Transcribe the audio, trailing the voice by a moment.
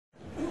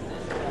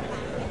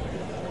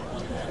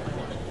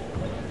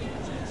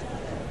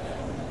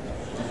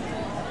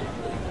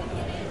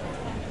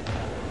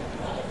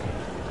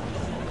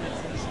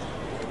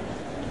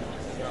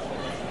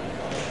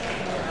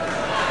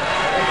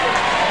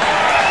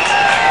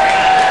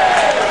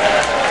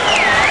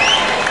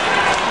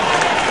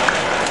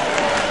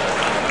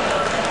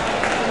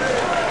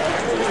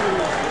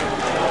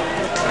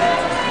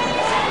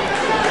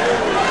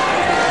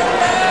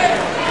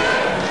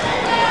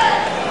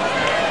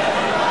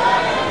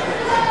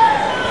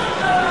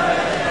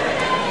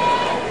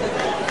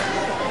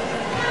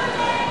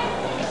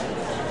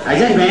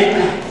Gentlemen,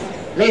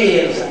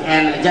 ladies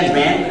and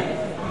gentlemen,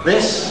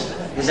 this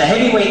is a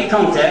heavyweight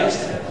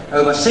contest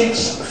over 6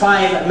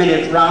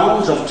 5-minute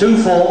rounds of 2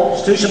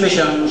 falls, 2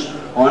 submissions,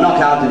 or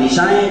knockout to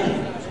decide.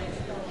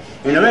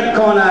 In the red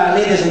corner,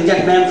 ladies and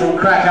gentlemen, from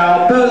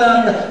Krakow,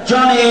 Poland,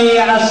 Johnny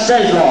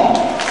Czeslaw.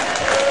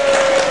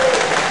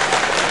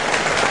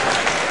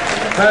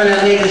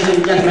 Poland, ladies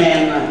and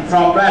gentlemen,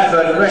 from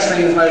Bradford,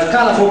 wrestling's most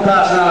colourful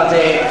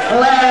personality,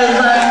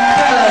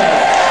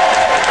 Kellet.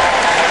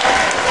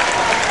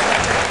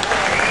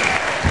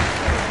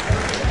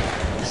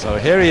 So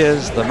here he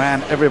is, the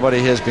man everybody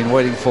here has been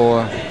waiting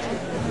for,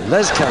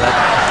 Kellet.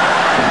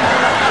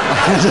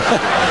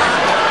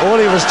 All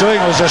he was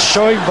doing was just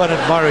showing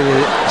Bernard Murray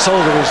the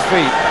soles of his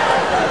feet.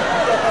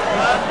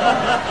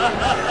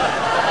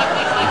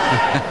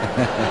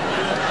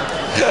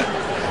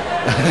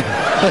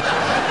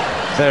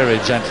 Very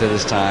gently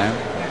this time.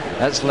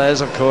 That's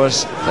Les, of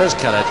course. There's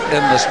Kellet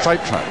in the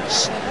striped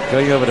trunks,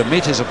 going over to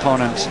meet his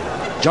opponent,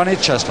 Johnny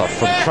Czeslaw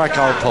from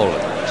Krakow,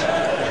 Poland.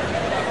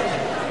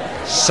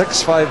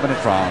 6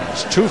 5-minute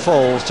rounds, 2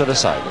 falls to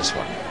decide this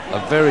one. A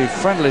very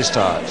friendly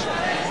start.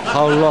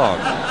 How long?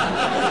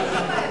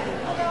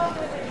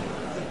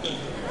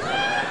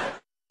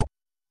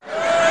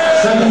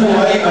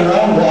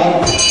 Round 1.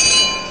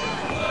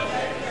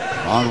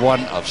 Round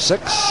 1 of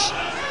 6.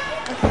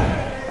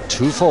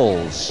 2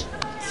 falls,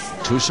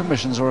 2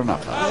 submissions or a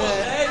knockout.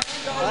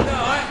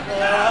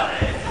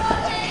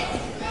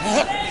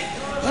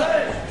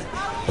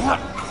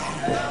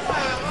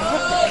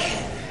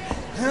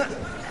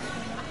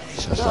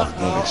 Czeslaw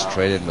moving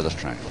straight in with a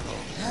stranglehold.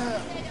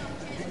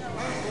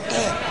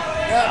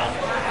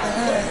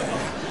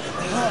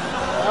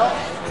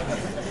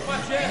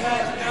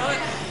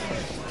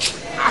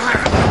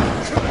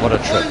 What a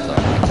trip, though.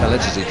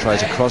 Kellet as he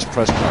tries a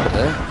cross-press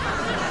counter.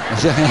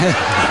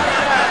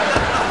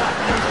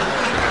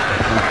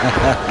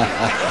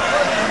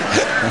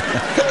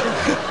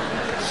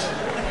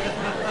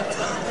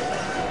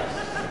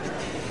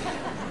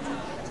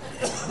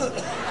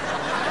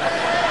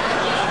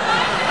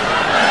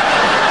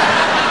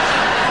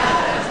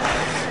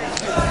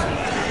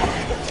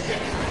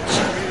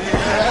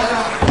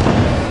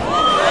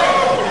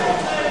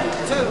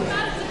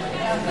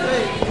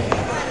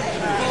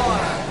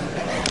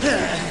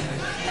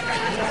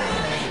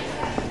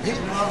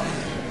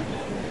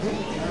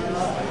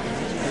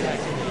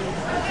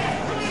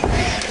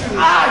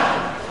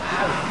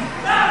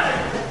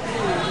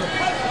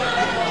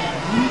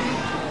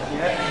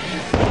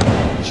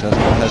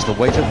 Czeslaw has the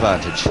weight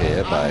advantage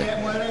here by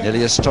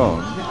nearly a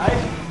stone.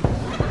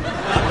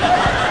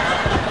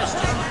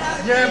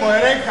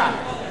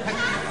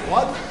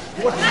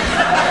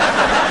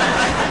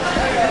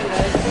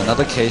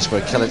 Another case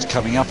where Kellet's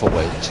coming up a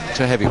weight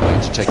to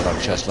heavyweight to take on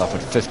Czeslaw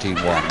at 15-1.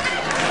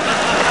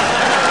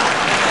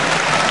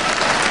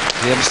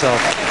 He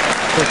himself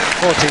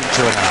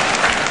 14-2.5.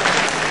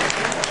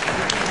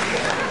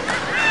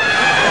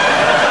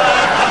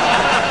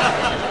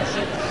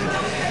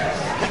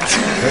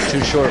 Not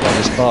too sure about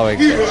his bowing.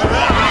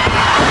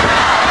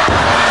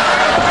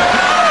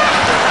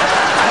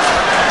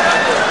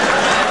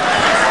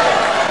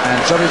 And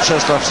Johnny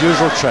Czeslaw's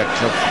usual trick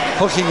of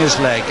hooking his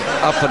leg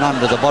up and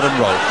under the bottom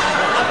rope,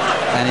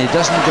 and he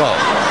doesn't go.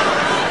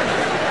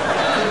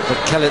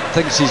 But Kellet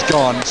thinks he's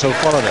gone, so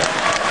followed it.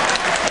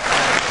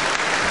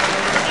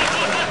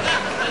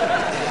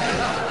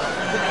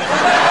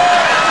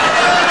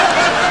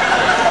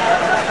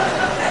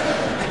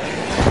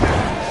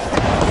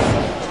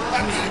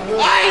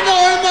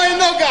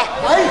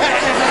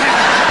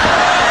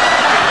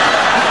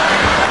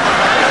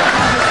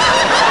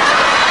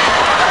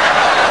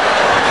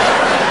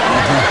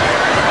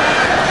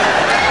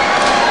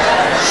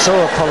 So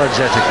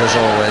apologetic as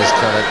always,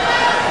 Kellet.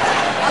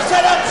 I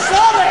said I'm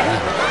sorry!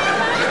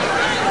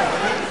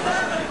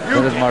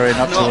 Bernard Murray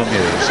not too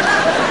amused.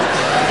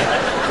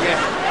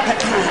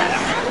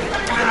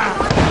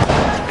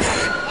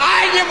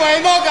 Ay, nie moja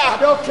noga!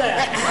 Okay.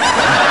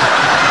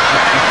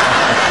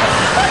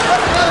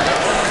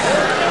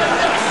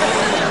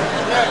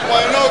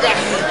 Moja noga!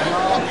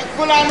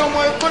 Kolano,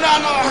 moje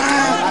kolano!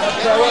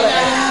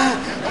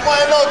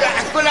 Moja noga,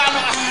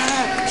 kolano!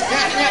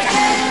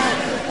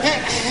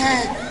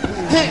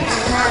 The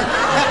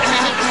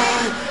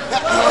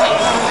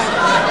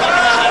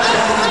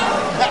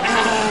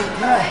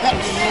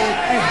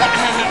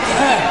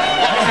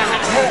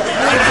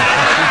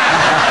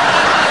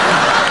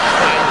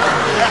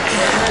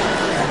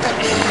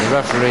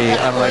referee,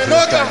 unlike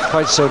this guy,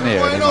 quite so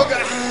near anymore.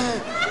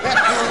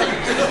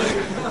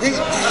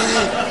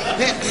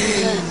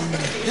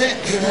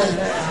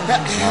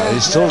 No,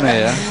 he's still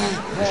near.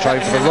 He's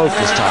trying for the rope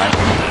this time.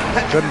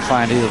 Couldn't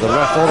find either the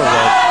ref or the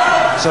rope.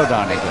 So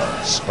down he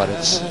goes, but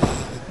it's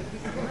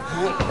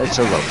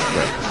a rope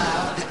break.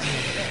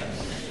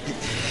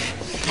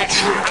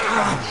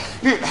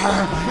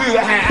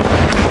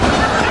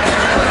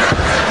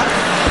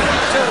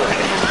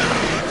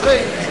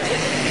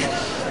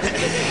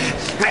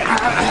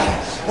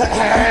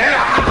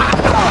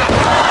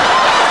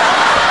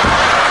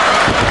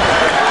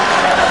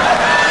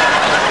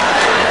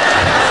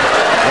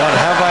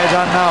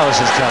 now,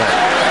 says Kellet.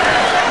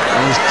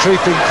 And he's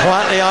creeping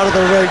quietly out of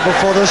the ring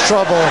before there's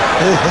trouble.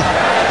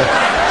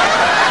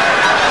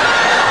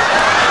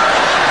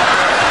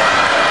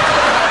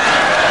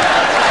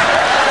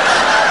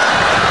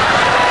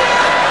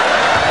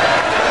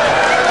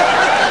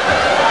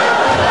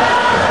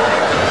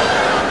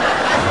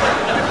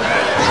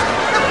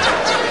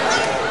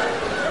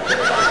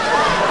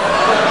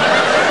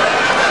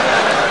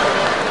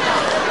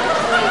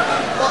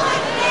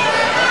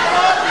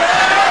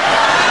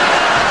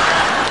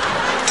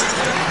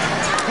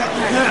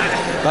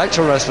 Back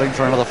to wrestling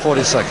for another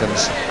 40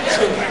 seconds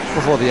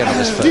before the end of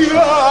this fight.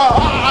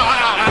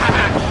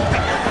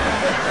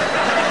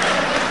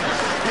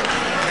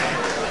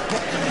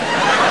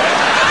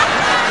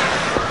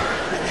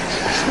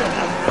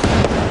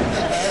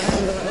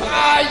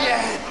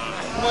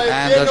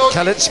 And a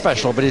Kellet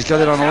special, but he's got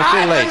it on a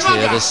little late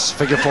here, this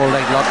figure 4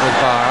 leg lock with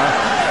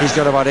bar. He's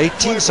got about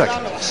 18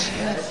 seconds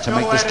to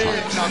make this count.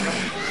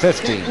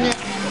 15.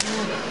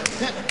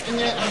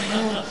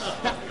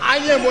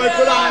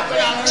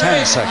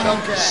 10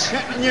 seconds.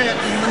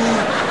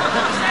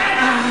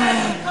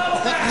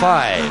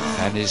 5,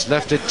 and he's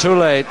left it too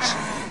late.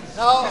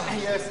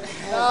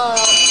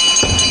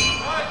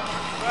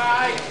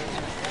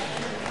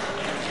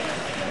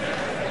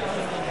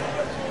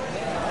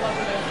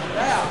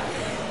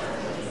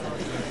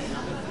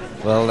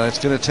 Well, it's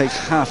going to take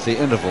half the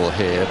interval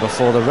here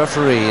before the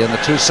referee in the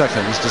 2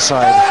 seconds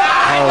decide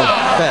how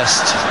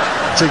best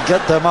to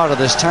get them out of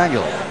this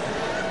tangle.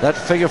 That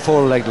figure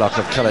 4 leg lock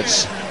of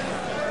Kellet's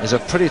is a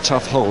pretty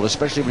tough hold,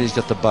 especially when he's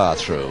got the bar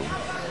through.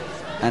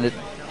 And it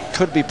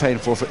could be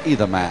painful for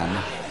either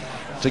man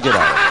to get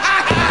out of it.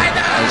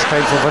 And it's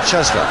painful for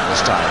Czeslaw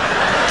this time.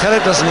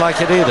 Kellet doesn't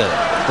like it either.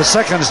 The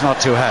second's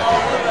not too happy.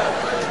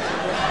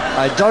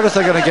 I doubt if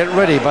they're going to get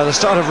ready by the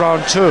start of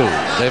round 2.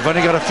 They've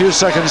only got a few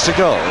seconds to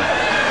go.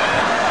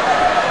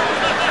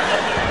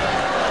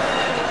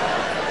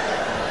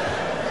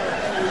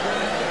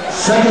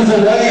 Seconds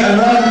away and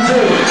round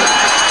 2.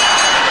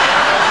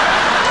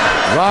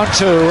 Round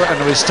 2,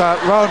 and we start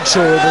round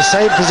 2 in the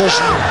same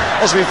position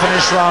as we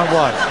finished round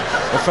 1.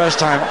 The first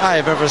time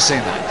I've ever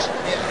seen it.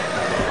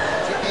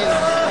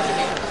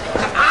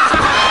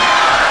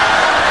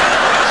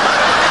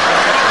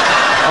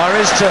 Or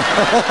is to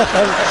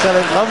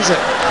Kellet loves it.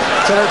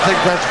 Kellet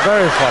thinks that's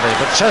very funny,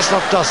 but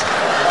Czeslaw doesn't.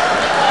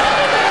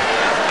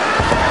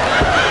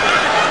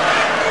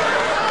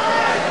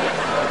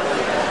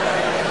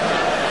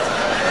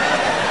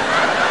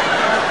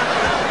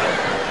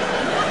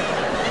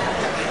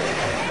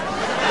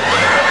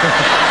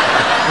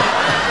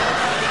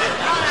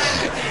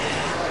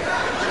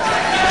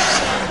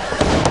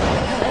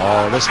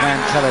 This man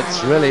Kellet's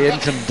really in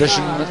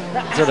condition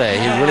today.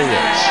 He really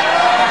is.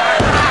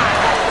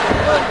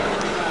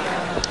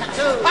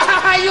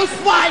 You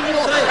swine!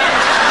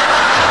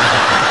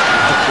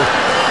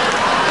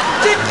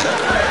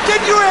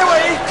 Did you hear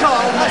what he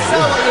called? I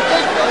saw what you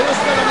did, though. He was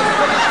going to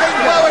put his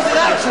finger. Well, was it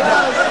actually?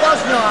 No, it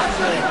was not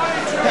actually.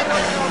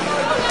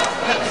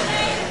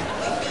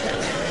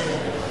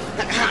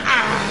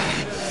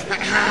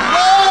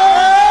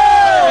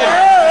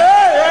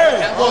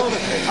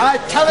 I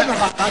tell him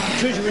about that. I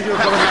choose you when you're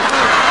going.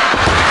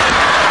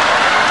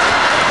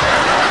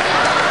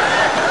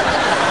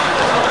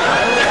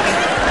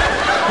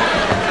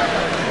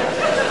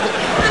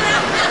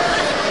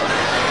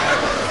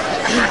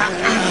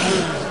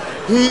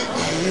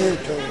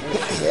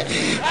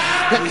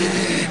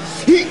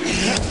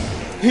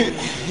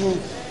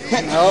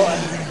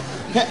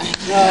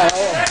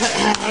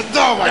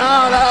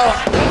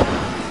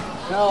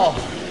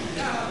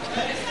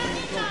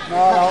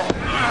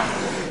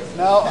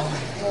 No.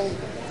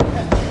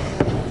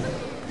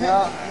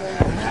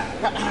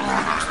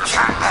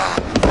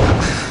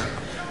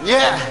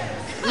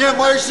 Yeah,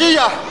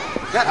 Marcia.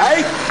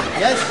 Hey?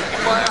 Yes?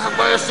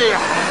 Marcia.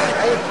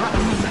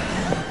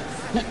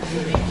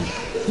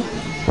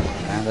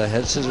 And the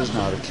head scissors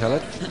now to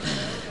Kellet.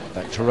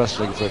 Back to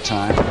wrestling for a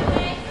time.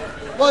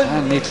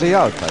 And neatly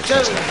out by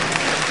Czeslaw.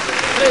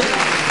 3,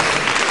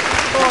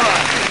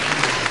 4.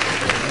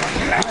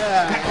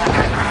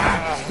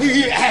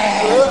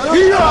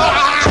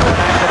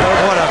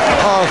 What a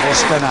powerful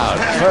spin out.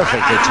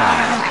 Perfectly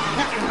timed.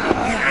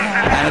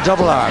 And a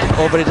double arm.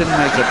 Oh, but he didn't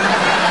make it.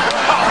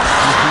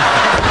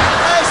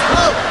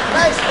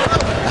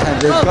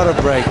 And they've got a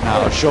break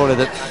now. Surely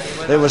that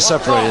they were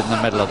separated in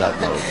the middle of that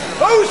move.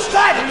 Who's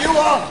starting you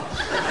off?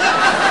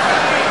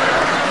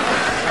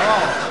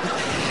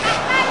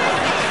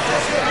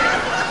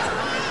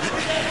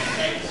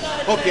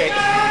 Okay.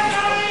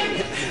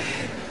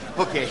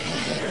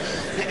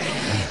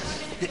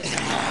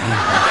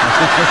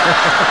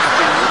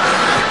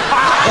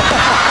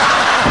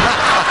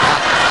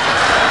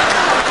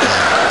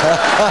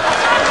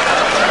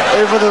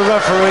 Even the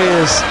referee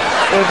is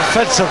in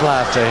fits of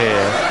laughter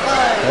here.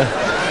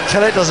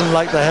 Kellet doesn't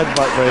like the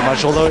headbutt very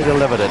much, although he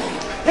delivered it.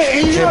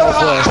 Came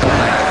off worst,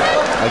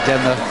 I think.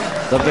 Again,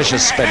 the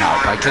vicious spin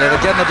out by Kellet.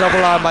 Again, the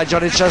double arm by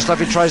Johnny Czeslaw.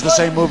 He tries the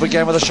same move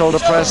again with a shoulder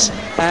press.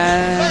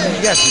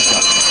 And yes, he's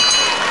got it.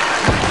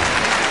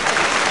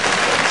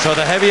 So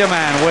the heavier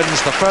man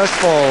wins the first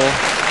fall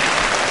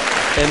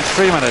in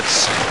 3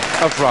 minutes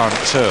of round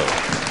 2.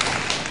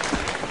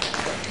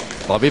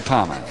 Bobby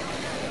Palmer.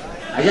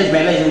 Ladies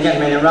and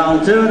gentlemen, in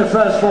round 2, the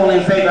first fall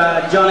in favour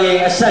of Johnny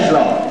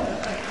Czeslaw.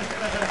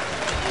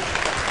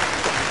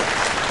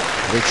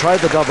 We tried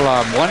the double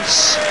arm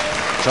once.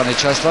 Johnny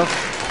Czeslaw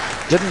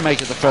didn't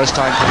make it the first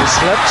time, but he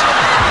slipped.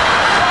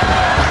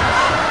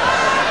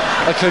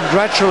 A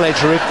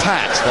congratulatory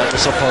pat that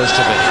was supposed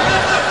to be.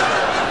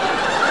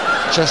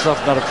 Czeslaw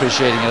not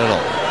appreciating it at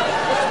all.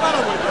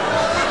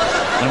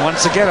 And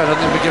once again, I don't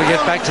think we're going to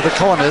get back to the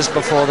corners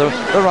before the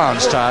round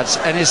starts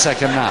any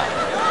second now.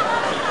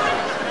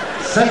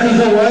 Seconds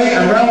away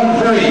and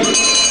round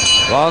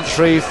 3. Round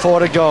 3, 4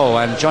 to go,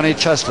 and Johnny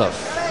Czeslaw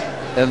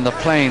in the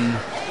plain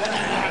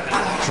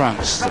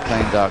trunks, the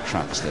plain dark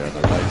trunks there on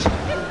the right.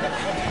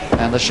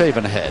 And the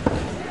shaven head.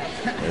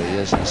 There he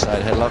is,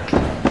 inside headlock.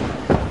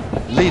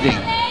 Leading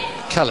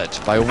Kellet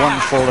by 1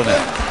 fall to 0.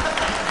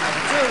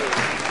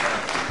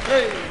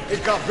 He's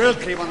got real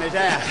cream on his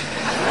hair.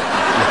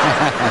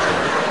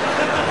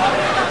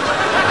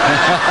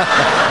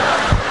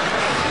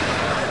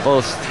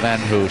 Both men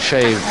who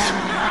shave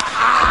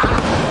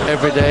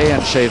every day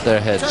and shave their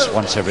heads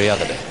once every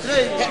other day.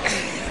 3,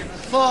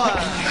 4.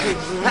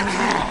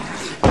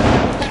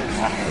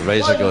 The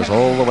razor goes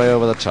all the way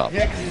over the top. 1.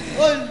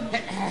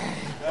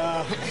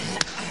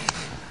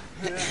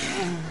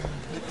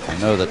 I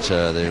know that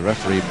the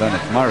referee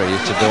Bernard Murray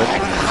used to do it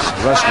as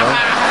a wrestler.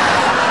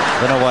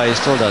 Don't know why he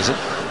still does it.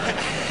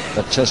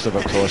 But Czeslaw,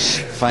 of course,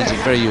 finds it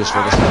very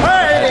useful.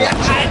 Hey!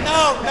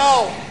 No!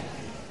 No!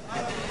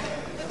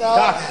 No!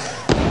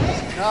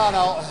 No!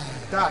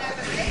 No!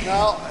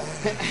 No!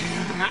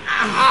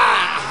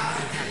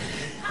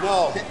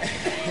 No!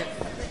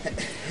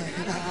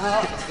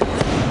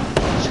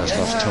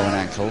 Czeslaw's toe and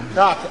ankle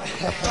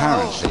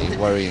apparently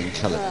worrying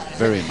Kellet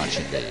very much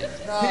indeed.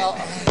 No!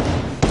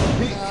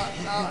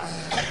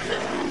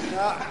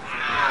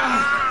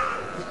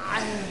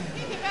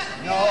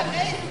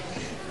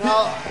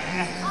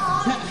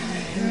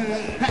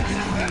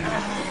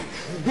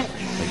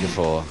 Figure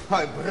 4.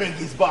 I break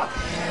his back.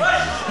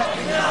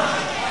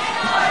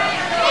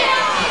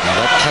 Now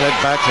that Kellet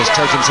back has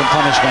taken some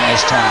punishment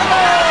this time.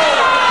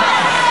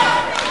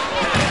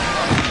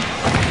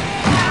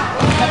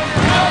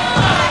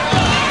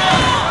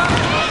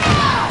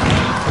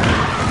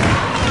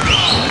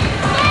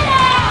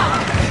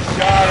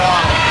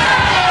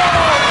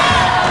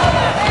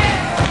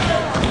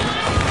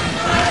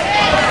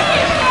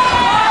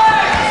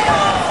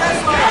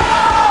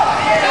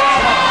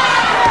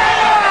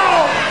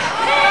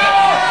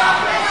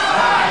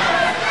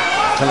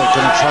 Kellet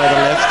going to try the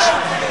left.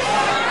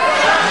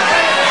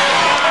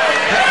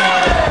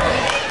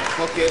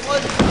 Okay.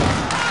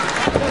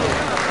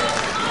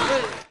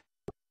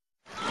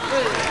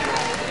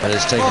 But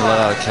it's taken a lot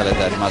out of Kellet,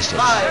 that must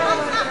have.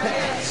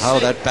 How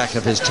that back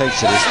of his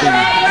takes it has been.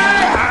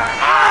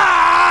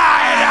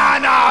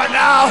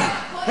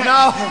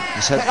 No!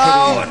 He's had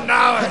pretty,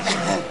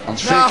 on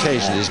 3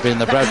 occasions he's been in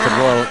the Bradford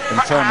Royal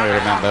Infirmary,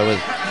 remember,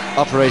 with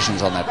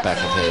operations on that back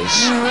of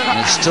his, and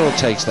he still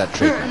takes that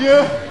treatment.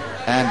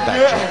 And back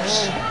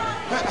drops.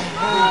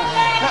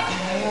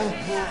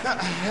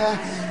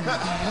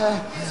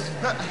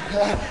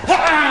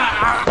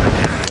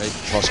 Great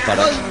cross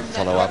buttock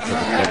follow up with the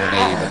double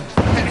knee,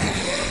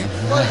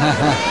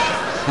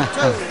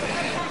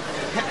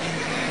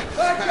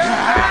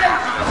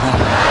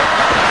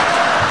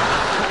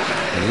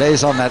 he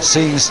lays on that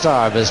seeing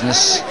star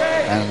business,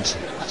 and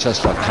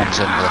Czeslaw comes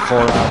in with a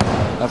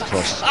forearm, of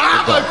course.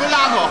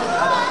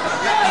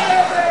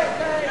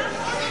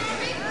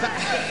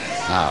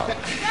 Now,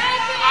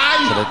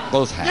 Kellet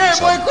both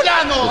hands on the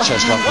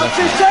Czeslaw left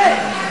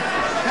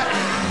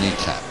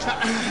kneecap.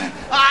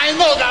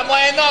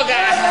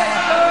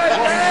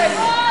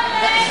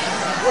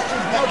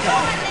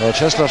 Well,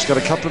 Czeslaw's got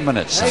a couple of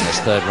minutes in this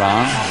third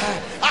round.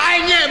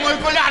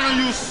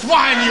 You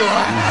swine, you!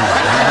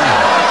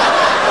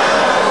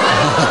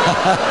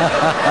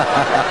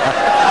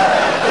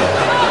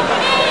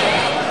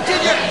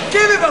 Did you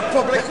give him a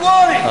public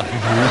warning?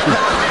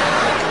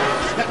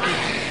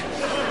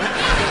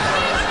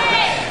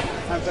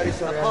 I'm very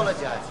sorry.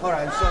 Apologize. All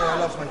right, I'm sorry. I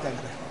lost my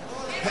temper.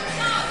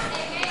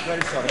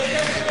 Very sorry.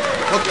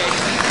 Okay.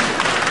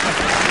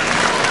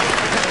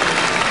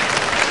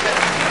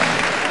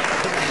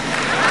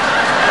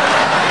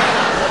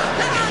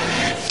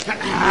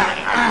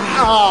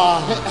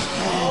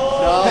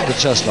 The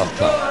Czeslaw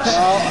comes.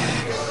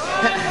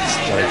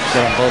 So get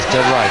them both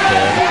dead right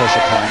there in the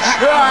pressure points.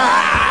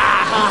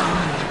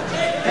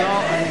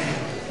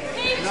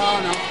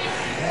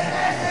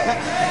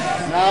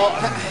 No.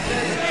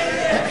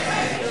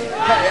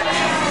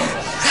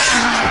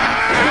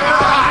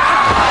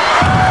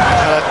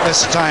 Kellet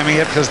mistiming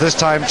it because this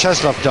time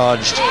Czeslaw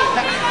dodged.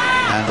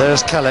 And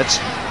there's Kellet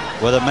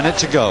with a minute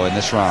to go in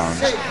this round.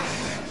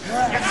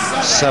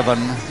 7.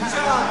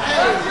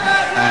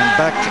 And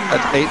back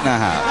at 8.5.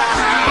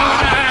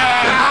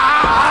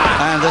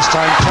 And this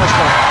time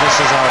Czeslaw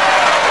misses out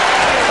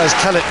as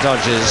Kellet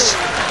dodges.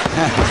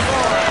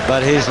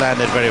 but he's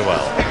landed very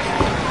well.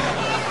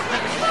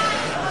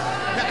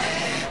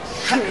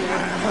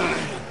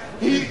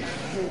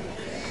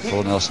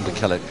 Full Nelson to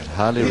Kellet could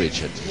hardly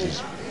reach it.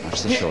 He's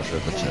much the shorter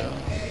of the two.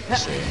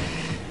 See.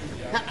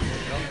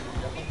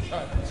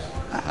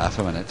 Half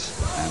a minute,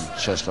 and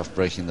Czeslaw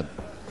breaking the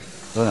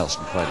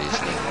Nelson quite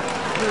easily.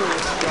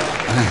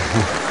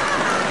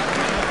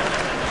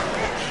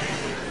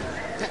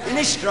 And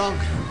he's strong.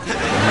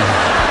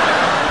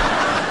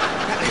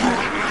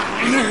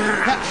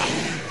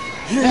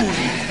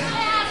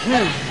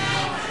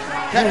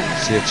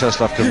 See if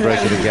Czeslaw can break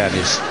it again.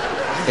 He's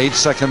 8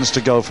 seconds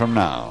to go from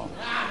now.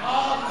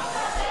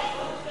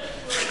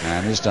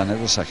 And he's done it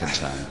the second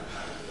time.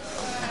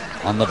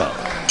 On the bow.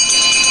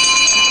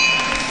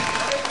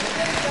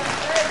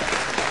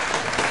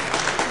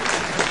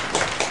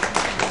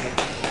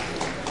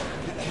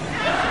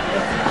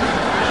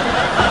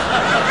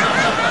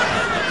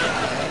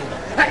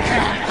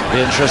 Be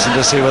interesting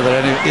to see whether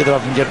either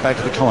of them get back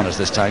to the corners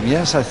this time.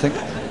 Yes, I think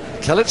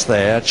Kellet's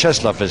there,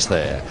 Czeslaw is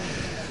there.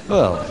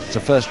 Well, it's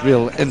the first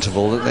real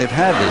interval that they've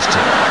had, these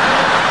two.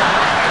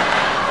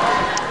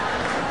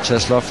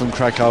 Czeslaw from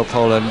Krakow,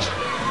 Poland,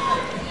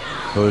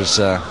 who's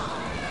a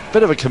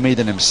bit of a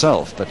comedian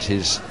himself, but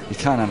he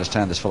can't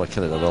understand this fellow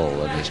Kellet at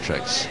all and his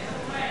tricks.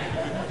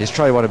 He's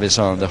tried one of his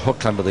own, the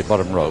hook under the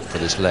bottom rope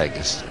with his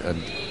legs,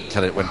 and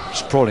Kellet went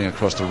sprawling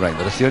across the ring.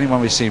 But it's the only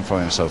one we've seen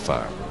from him so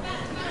far.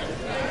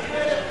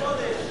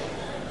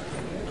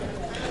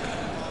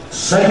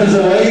 Seconds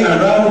away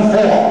and round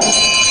 4.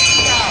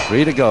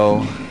 3 to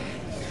go.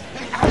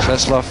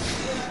 Czeslaw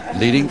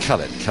leading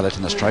Kellet. Kellet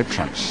in the striped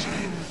trunks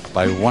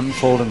by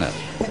 1-0.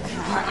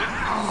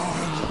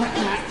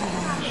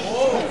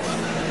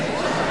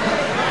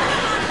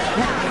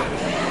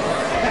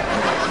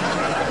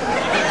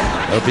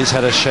 Hope he's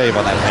had a shave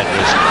on that head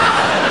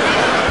recently.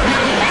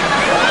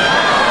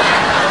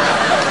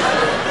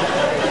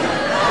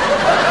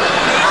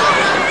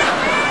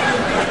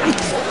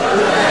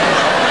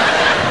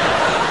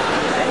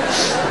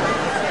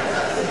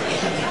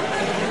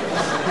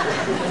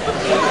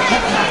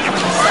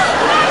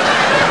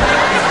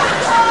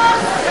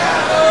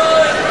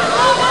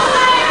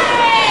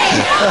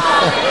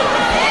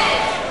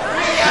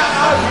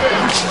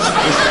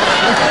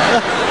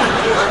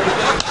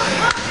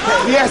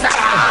 Yes.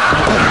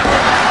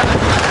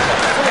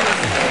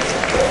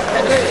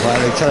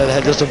 Finally, Kellet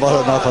had just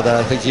about enough of that.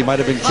 I think he might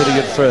have been kidding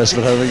at first,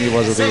 but I think he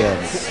was at the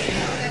end.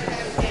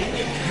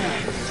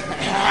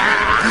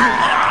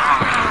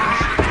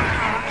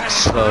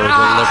 Slow,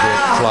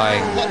 deliberate,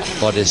 flying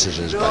body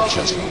scissors by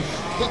Czeslaw.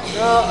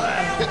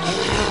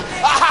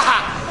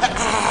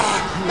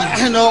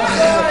 No.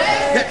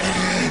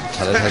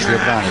 Kellet has the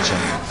advantage.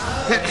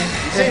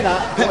 See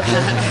that?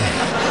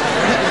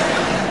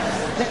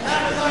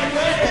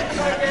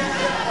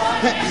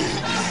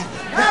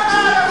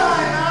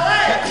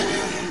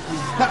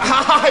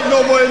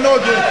 No more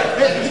nogi.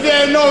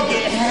 Dwie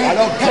nogi. I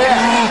don't care.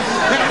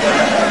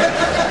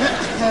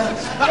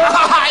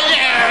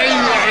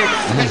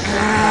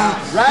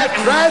 Right.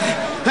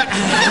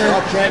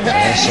 Okay.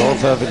 That's all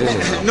perfectly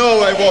legal.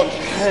 No, I won't.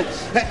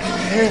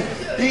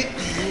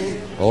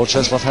 All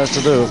Czeslaw has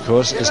to do, of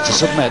course, is to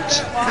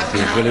submit.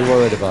 He's really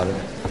worried about it.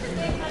 1,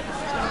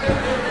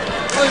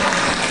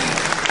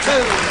 2,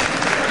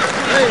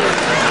 3,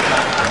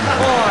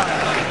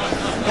 4.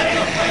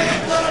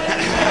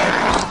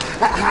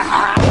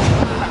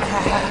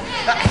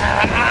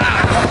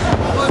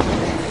 1,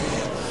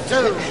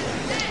 2,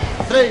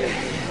 3,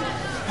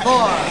 4.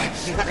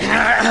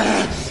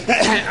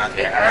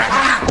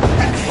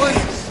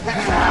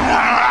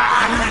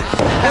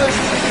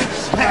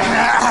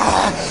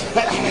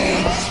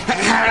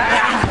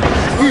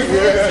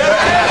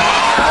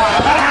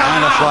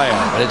 And a flyer,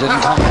 but it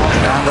didn't come off.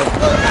 Down the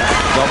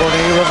double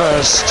knee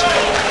reversed.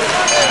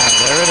 And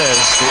there it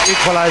is, the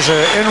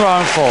equalizer in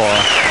round 4.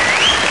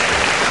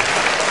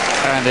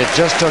 And it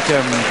just took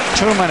him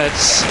 2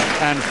 minutes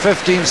and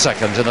 15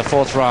 seconds in the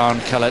 4th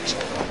round, Kellet,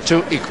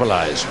 to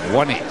equalize,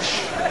 1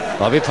 each.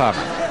 Bobby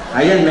Palmer.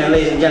 Again,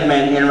 ladies and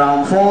gentlemen, in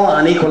round 4,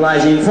 an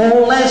equalizing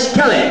 4, Les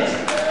Kellet.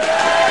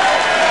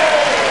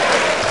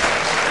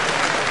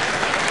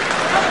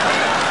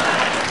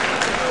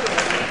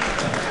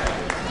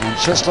 And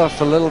Czeslaw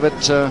a little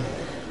bit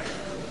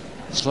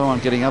slow on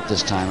getting up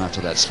this time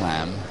after that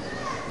slam.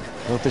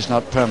 Hope it's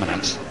not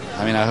permanent.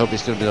 I mean, I hope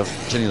he's going to be able to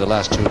continue the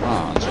last 2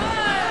 rounds.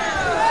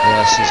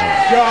 Yes, he's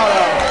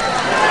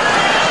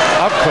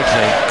up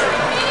quickly.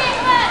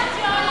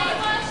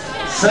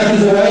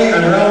 Seconds away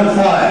and round 5.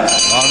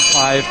 Round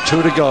 5,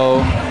 2 to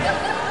go.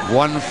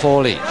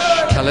 1-4 each.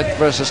 Kellet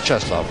versus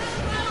Czeslaw.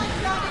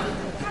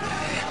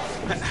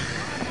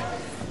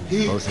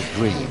 Both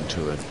agreeing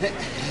to it.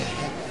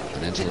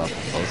 An interlock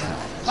with both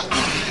hands.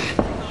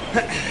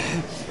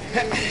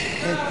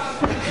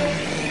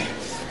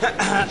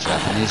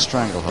 Japanese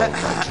stranglehold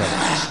by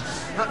Kellet.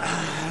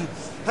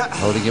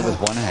 Holding it with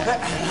one hand.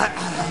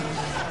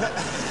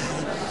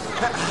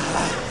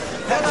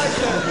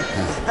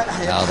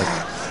 Now the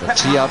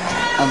tee up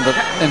and the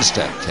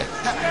instep kick.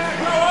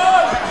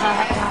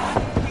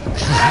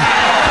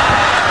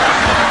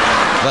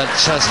 But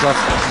Czeslaw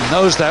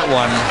knows that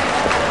one.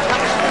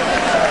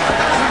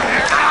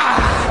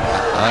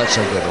 That's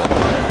a good one.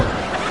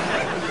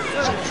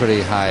 It's a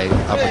pretty high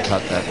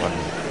uppercut, that one.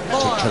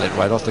 To kill it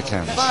right off the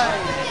canvas.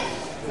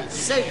 5,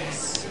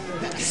 6,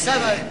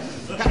 7,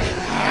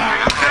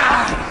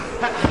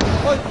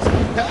 1, 2,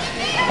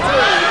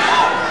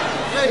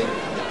 3,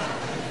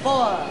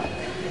 4,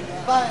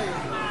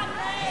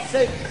 5,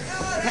 6,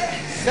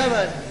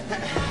 7,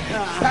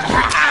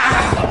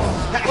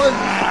 1.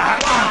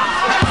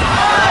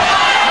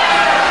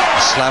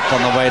 Slap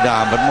on the way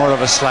down, but more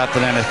of a slap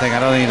than anything. I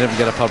don't think he didn't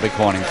get a public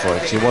warning for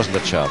it. He wasn't a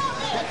chub.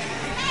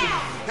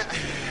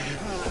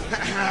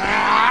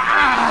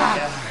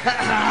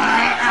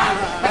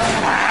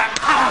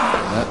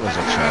 That was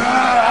a chub.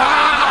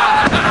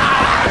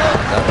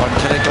 That one,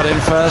 Kellet got in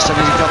first, and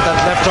he's got that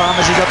left arm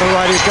as he got the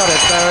right. He's got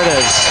it. There it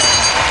is.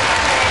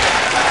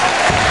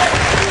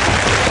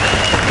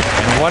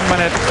 1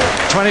 minute,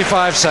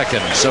 25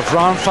 seconds of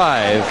round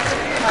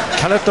 5.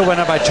 Kellet the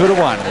winner by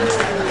 2-1.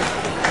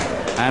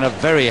 And a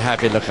very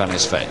happy look on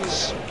his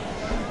face.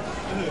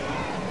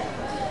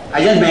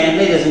 Gentlemen,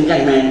 ladies and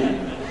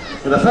gentlemen,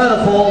 with a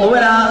further fall, the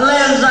winner,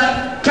 Les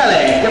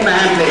Kellet. Give him a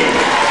hand, please.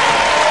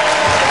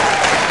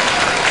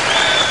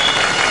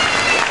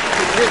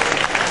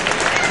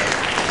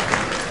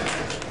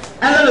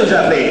 And the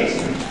loser, please.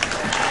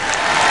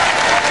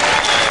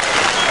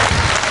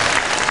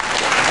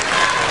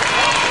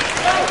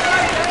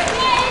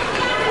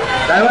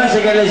 So once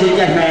again, ladies and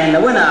gentlemen,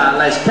 the winner,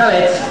 Les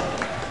Kellet,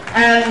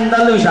 and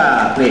the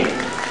loser, please.